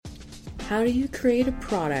How do you create a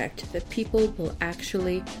product that people will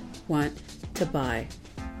actually want to buy?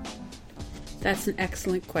 That's an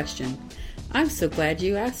excellent question. I'm so glad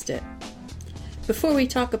you asked it. Before we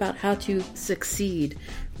talk about how to succeed,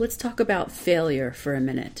 let's talk about failure for a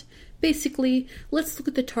minute. Basically, let's look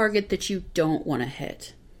at the target that you don't want to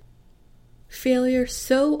hit. Failure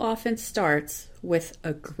so often starts with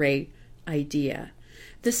a great idea.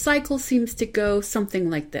 The cycle seems to go something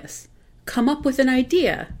like this. Come up with an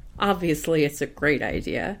idea. Obviously, it's a great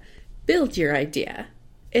idea. Build your idea.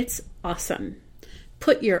 It's awesome.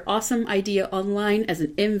 Put your awesome idea online as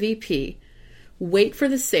an MVP. Wait for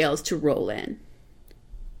the sales to roll in.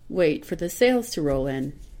 Wait for the sales to roll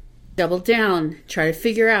in. Double down. Try to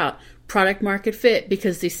figure out product market fit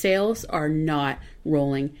because the sales are not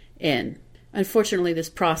rolling in. Unfortunately, this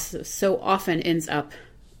process so often ends up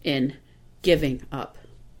in giving up.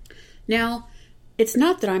 Now, it's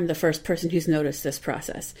not that I'm the first person who's noticed this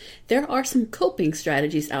process. There are some coping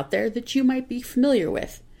strategies out there that you might be familiar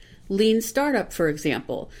with. Lean startup, for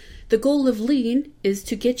example. The goal of Lean is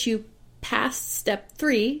to get you past step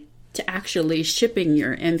 3 to actually shipping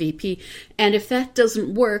your MVP. And if that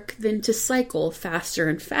doesn't work, then to cycle faster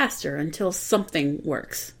and faster until something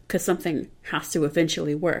works, because something has to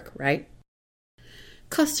eventually work, right?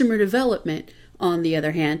 Customer development, on the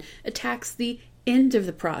other hand, attacks the end of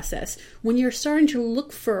the process. When you're starting to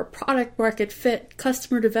look for a product market fit,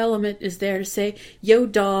 customer development is there to say, yo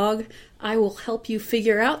dog, I will help you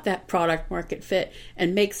figure out that product market fit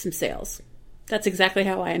and make some sales. That's exactly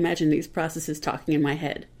how I imagine these processes talking in my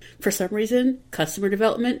head. For some reason, customer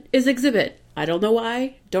development is exhibit. I don't know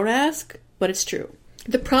why, don't ask, but it's true.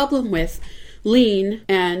 The problem with Lean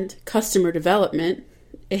and customer development,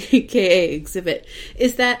 aka exhibit,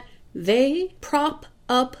 is that they prop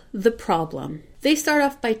up the problem. They start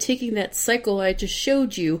off by taking that cycle I just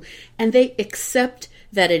showed you, and they accept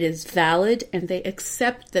that it is valid, and they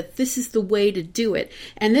accept that this is the way to do it,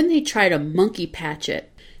 and then they try to monkey patch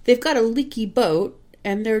it. They've got a leaky boat,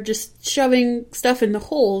 and they're just shoving stuff in the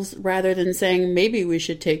holes rather than saying, maybe we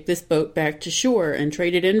should take this boat back to shore and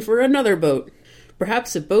trade it in for another boat.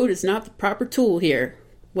 Perhaps a boat is not the proper tool here.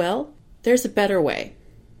 Well, there's a better way.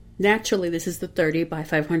 Naturally, this is the 30 by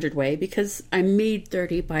 500 way because I made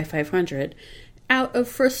 30 by 500 out of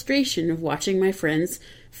frustration of watching my friends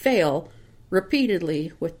fail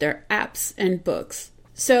repeatedly with their apps and books.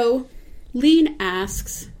 So, Lean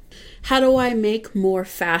asks, how do I make more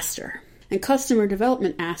faster? And customer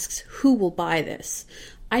development asks, who will buy this?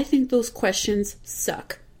 I think those questions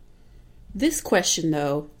suck. This question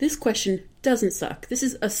doesn't suck. This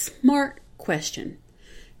is a smart question.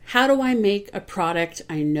 How do I make a product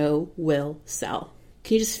I know will sell?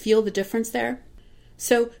 Can you just feel the difference there?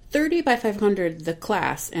 So 30 by 500, the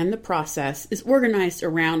class and the process is organized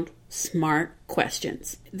around smart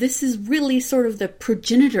questions. This is really sort of the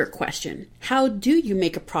progenitor question. How do you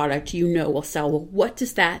make a product you know will sell? Well, what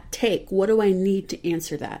does that take? What do I need to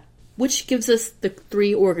answer that? Which gives us the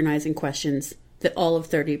 3 organizing questions that all of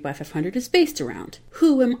 30 by 500 is based around.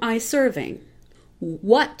 Who am I serving?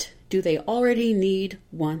 What do they already need,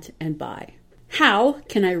 want, and buy? How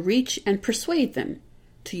can I reach and persuade them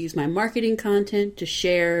to use my marketing content, to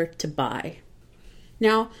share, to buy?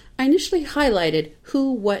 Now, I initially highlighted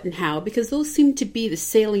who, what, and how because those seem to be the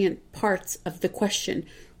salient parts of the question,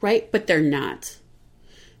 right? But they're not.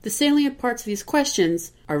 The salient parts of these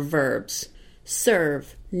questions are verbs.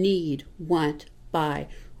 Serve, need, want, buy,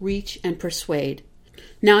 reach, and persuade.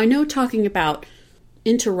 Now, I know talking about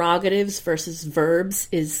interrogatives versus verbs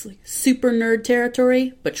is super nerd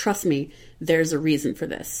territory, but trust me, there's a reason for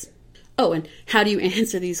this. Oh, and how do you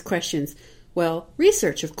answer these questions? Well,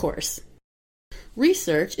 research, of course.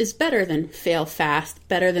 Research is better than fail fast,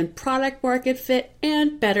 better than product market fit,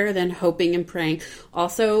 and better than hoping and praying.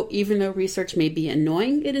 Also, even though research may be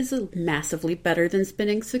annoying, it is massively better than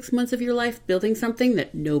spending 6 months of your life building something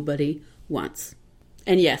that nobody wants.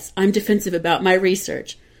 And yes, I'm defensive about my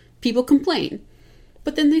research. People complain,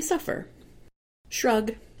 but then they suffer.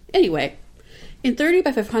 Shrug. Anyway, in 30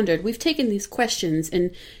 by 500, we've taken these questions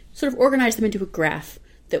and sort of organized them into a graph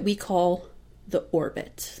that we call the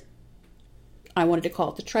orbit. I wanted to call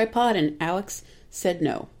it the tripod, and Alex said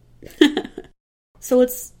no. So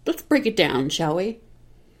let's break it down, shall we?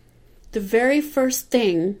 The very first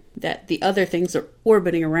thing that the other things are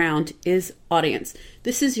orbiting around is audience.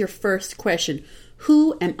 This is your first question.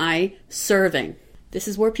 Who am I serving? This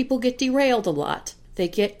is where people get derailed a lot. They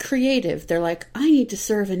get creative. They're like, I need to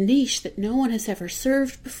serve a niche that no one has ever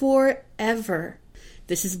served before, ever.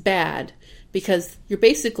 This is bad because you're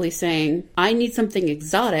basically saying, I need something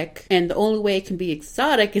exotic, and the only way it can be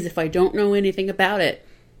exotic is if I don't know anything about it.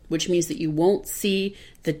 which means that you won't see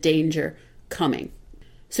the danger coming.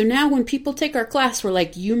 So now when people take our class, we're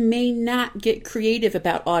like, you may not get creative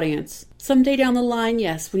about audience. Someday down the line,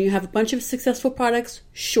 yes. When you have a bunch of successful products,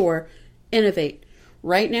 sure, innovate.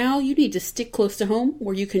 Right now, you need to stick close to home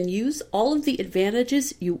where you can use all of the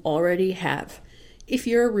advantages you already have. If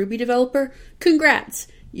you're a Ruby developer, congrats!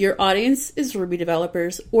 Your audience is Ruby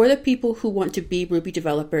developers, or the people who want to be Ruby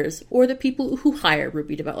developers, or the people who hire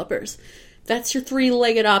Ruby developers. That's your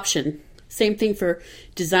three-legged option. Same thing for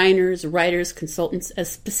designers, writers, consultants, as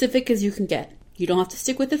specific as you can get. You don't have to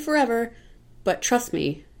stick with it forever, but trust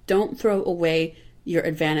me, don't throw away your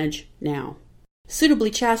advantage now.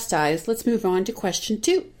 Suitably chastised, let's move on to question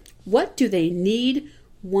 2. What do they need,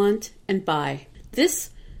 want, and buy?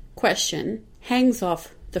 This question hangs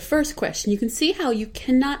off the first question. You can see how you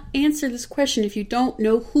cannot answer this question if you don't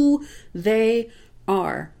know who they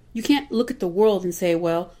are. You can't look at the world and say,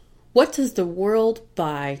 well, what does the world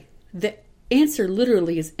buy? The answer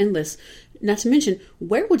literally is endless. Not to mention,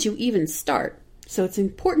 where would you even start? So it's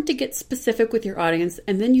important to get specific with your audience,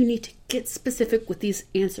 and then you need to get specific with these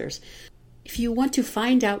answers. If you want to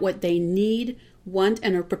find out what they need, want,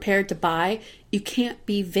 and are prepared to buy, you can't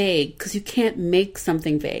be vague because you can't make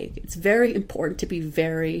something vague. It's very important to be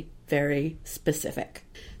very, very specific.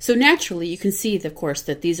 So naturally, you can see, of course,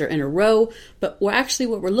 that these are in a row, but what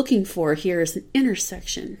we're looking for here is an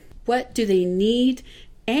intersection. What do they need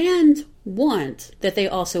and want that they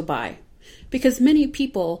also buy? Because many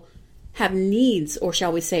people have needs, or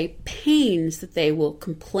shall we say pains, that they will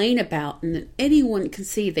complain about, and that anyone can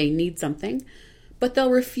see they need something, but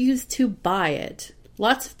they'll refuse to buy it.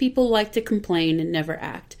 Lots of people like to complain and never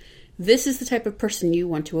act. This is the type of person you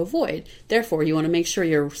want to avoid. Therefore, you want to make sure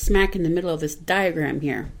you're smack in the middle of this diagram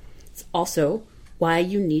here. It's also why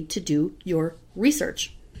you need to do your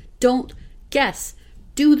research. Don't guess.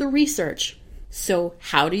 Do the research. So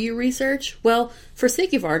how do you research? Well, for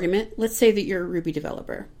sake of argument, let's say that you're a Ruby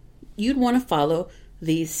developer. You'd want to follow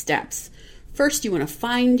these steps. First, you want to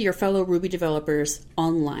find your fellow Ruby developers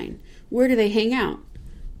online. Where do they hang out?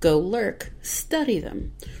 Go lurk. Study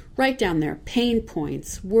them. Write down their pain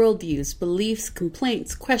points, worldviews, beliefs,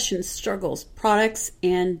 complaints, questions, struggles, products,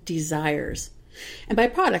 and desires. And by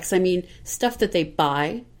products, I mean stuff that they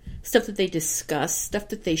buy, stuff that they discuss, stuff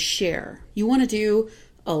that they share. You want to do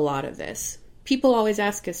a lot of this. People always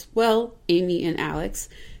ask us, well, Amy and Alex,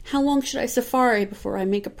 how long should I Safari before I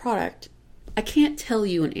make a product? I can't tell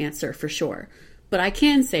you an answer for sure, but I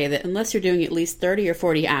can say that unless you're doing at least 30 or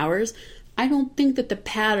 40 hours, I don't think that the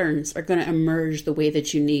patterns are going to emerge the way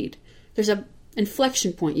that you need. There's an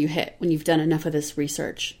inflection point you hit when you've done enough of this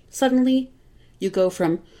research. Suddenly, you go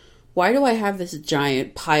from, why do I have this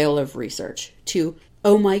giant pile of research, to,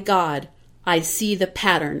 oh my God, I see the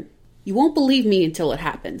pattern. You won't believe me until it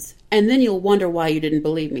happens, and then you'll wonder why you didn't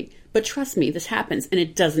believe me. But trust me, this happens, and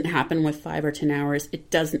it doesn't happen with 5 or 10 hours. It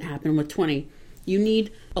doesn't happen with 20. You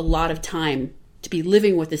need a lot of time to be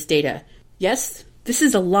living with this data. Yes, this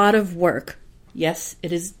is a lot of work. Yes,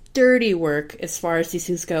 it is dirty work as far as these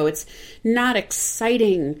things go. It's not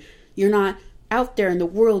exciting. You're not out there in the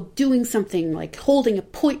world doing something like holding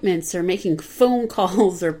appointments or making phone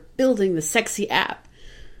calls or building the sexy app.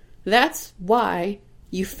 That's why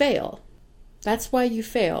you fail. That's why you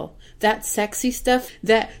fail. That sexy stuff,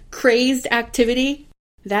 that crazed activity,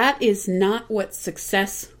 that is not what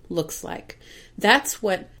success looks like. That's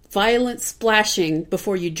what violent splashing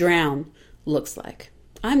before you drown looks like.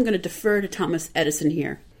 I'm going to defer to Thomas Edison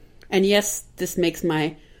here. And yes, this makes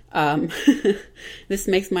my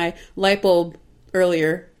light bulb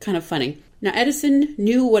earlier kind of funny. Now, Edison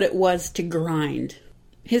knew what it was to grind.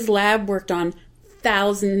 His lab worked on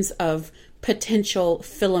thousands of potential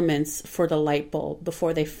filaments for the light bulb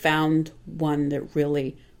before they found one that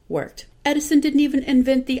really worked. Edison didn't even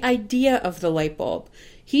invent the idea of the light bulb.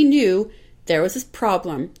 He knew there was this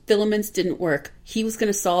problem. Filaments didn't work. He was going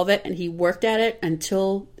to solve it, and he worked at it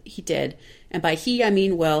until he did. And by he, I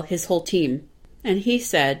mean, well, his whole team. And he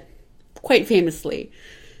said, quite famously,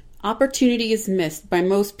 opportunity is missed by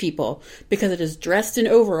most people because it is dressed in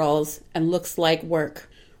overalls and looks like work.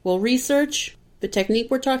 Well, research, the technique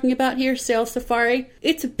we're talking about here, Sales Safari,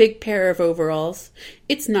 it's a big pair of overalls.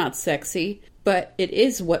 It's not sexy, but it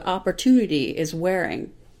is what opportunity is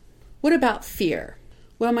wearing. What about fear?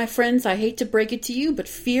 Well, my friends, I hate to break it to you, but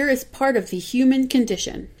fear is part of the human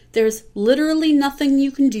condition. There's literally nothing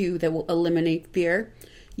you can do that will eliminate fear.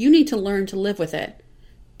 You need to learn to live with it.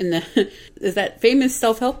 And that famous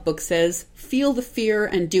self-help book says, feel the fear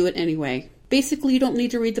and do it anyway. Basically, you don't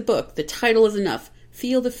need to read the book. The title is enough.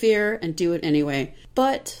 Feel the fear and do it anyway.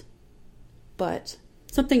 But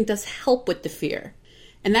something does help with the fear.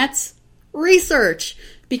 And that's research.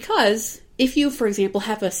 Because if you, for example,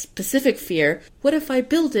 have a specific fear, what if I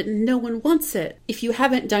build it and no one wants it? If you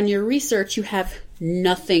haven't done your research, you have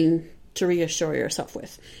nothing to reassure yourself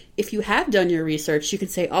with. If you have done your research, you can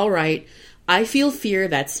say, all right, I feel fear.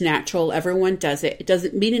 That's natural. Everyone does it. It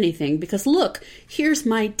doesn't mean anything because look, here's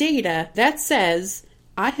my data that says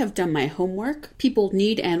I have done my homework. People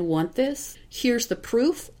need and want this. Here's the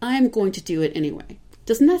proof. I'm going to do it anyway.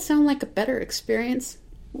 Doesn't that sound like a better experience?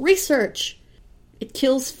 Research. It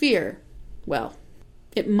kills fear. Well,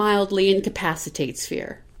 it mildly incapacitates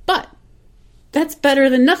fear. But that's better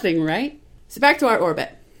than nothing, right? So back to our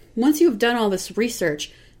orbit. Once you've done all this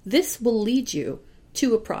research, this will lead you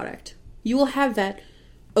to a product. You will have that,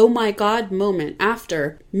 oh my God moment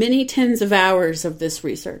after many tens of hours of this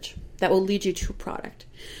research that will lead you to a product.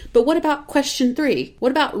 But what about question 3?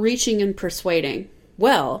 What about reaching and persuading?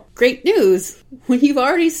 Well, great news. When you've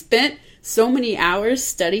already spent so many hours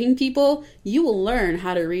studying people, you will learn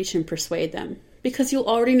how to reach and persuade them because you'll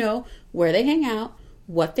already know where they hang out,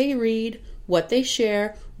 what they read, what they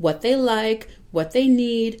share, what they like, what they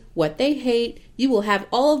need, what they hate. You will have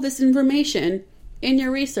all of this information in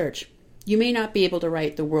your research. You may not be able to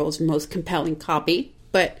write the world's most compelling copy,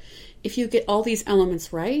 but if you get all these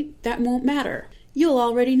elements right, that won't matter. You'll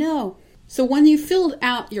already know. So when you filled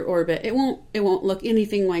out your orbit, it won't look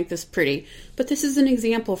anything like this pretty, but this is an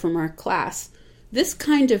example from our class. This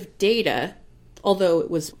kind of data, although it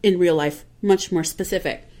was in real life much more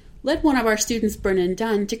specific, led one of our students, Brennan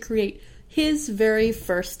Dunn, to create his very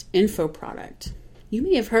first info product. You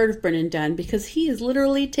may have heard of Brennan Dunn because he is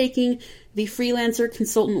literally taking the freelancer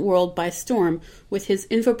consultant world by storm with his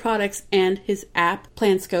info products and his app,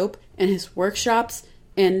 PlanScope, and his workshops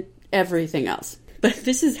and everything else. But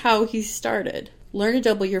this is how he started. Learn to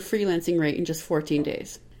double your freelancing rate in just 14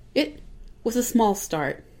 days. It was a small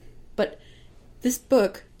start, but this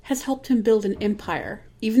book has helped him build an empire.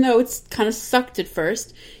 Even though it's kind of sucked at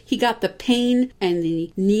first, he got the pain and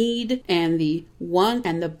the need and the want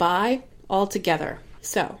and the buy all together.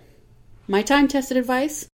 So, my time-tested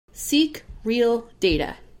advice, seek real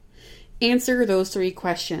data. Answer those 3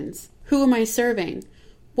 questions. Who am I serving?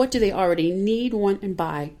 What do they already need, want, and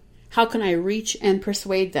buy? How can I reach and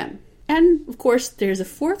persuade them? And, of course, there's a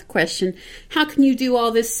 4th question. How can you do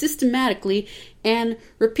all this systematically and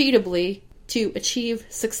repeatably to achieve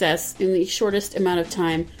success in the shortest amount of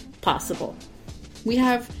time possible? We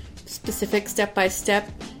have specific step-by-step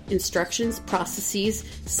instructions, processes,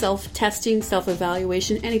 self-testing,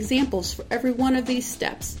 self-evaluation, and examples for every one of these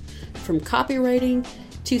steps, from copywriting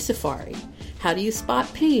to Safari. How do you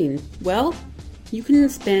spot pain? Well, you can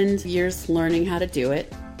spend years learning how to do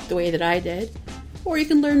it, the way that I did, or you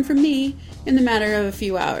can learn from me in the matter of a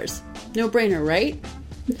few hours. No brainer, right?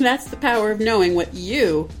 That's the power of knowing what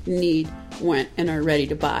you need, want, and are ready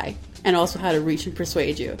to buy, and also how to reach and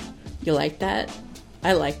persuade you. You like that?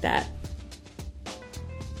 I like that.